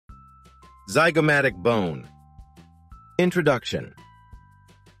Zygomatic bone. Introduction.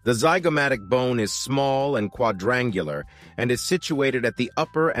 The zygomatic bone is small and quadrangular and is situated at the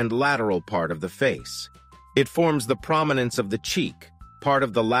upper and lateral part of the face. It forms the prominence of the cheek, part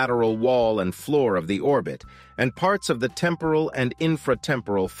of the lateral wall and floor of the orbit, and parts of the temporal and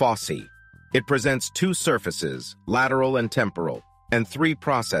infratemporal fossae. It presents two surfaces, lateral and temporal, and three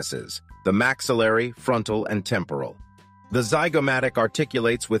processes, the maxillary, frontal, and temporal. The zygomatic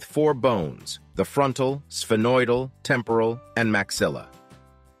articulates with four bones, the frontal, sphenoidal, temporal, and maxilla.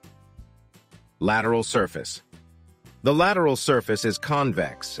 Lateral surface. The lateral surface is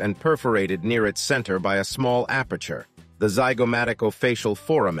convex and perforated near its center by a small aperture, the zygomaticofacial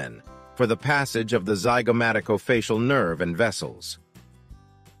foramen, for the passage of the zygomaticofacial nerve and vessels.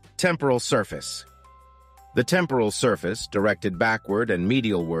 Temporal surface. The temporal surface, directed backward and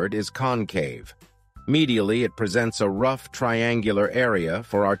medialward, is concave. Medially, it presents a rough triangular area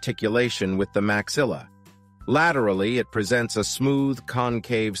for articulation with the maxilla. Laterally, it presents a smooth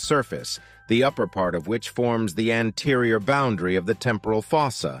concave surface, the upper part of which forms the anterior boundary of the temporal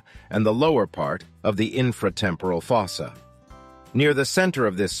fossa and the lower part of the infratemporal fossa. Near the center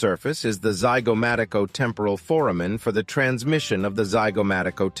of this surface is the zygomaticotemporal foramen for the transmission of the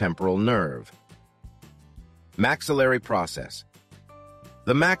zygomaticotemporal nerve. Maxillary process.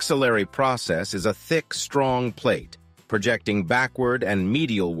 The maxillary process is a thick, strong plate, projecting backward and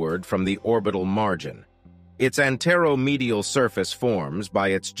medialward from the orbital margin. Its anteromedial surface forms, by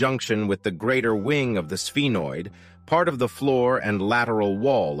its junction with the greater wing of the sphenoid, part of the floor and lateral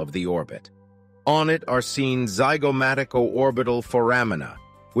wall of the orbit. On it are seen zygomatico-orbital foramina,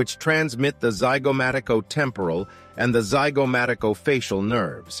 which transmit the zygomaticotemporal and the zygomaticofacial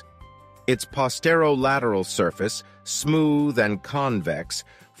nerves. Its posterolateral surface, smooth and convex,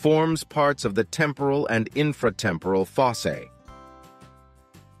 forms parts of the temporal and infratemporal fossae.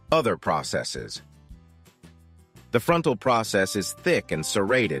 Other processes. The frontal process is thick and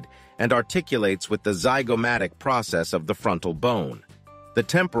serrated and articulates with the zygomatic process of the frontal bone. The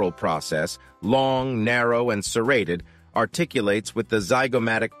temporal process, long, narrow, and serrated, articulates with the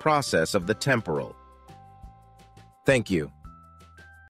zygomatic process of the temporal. Thank you.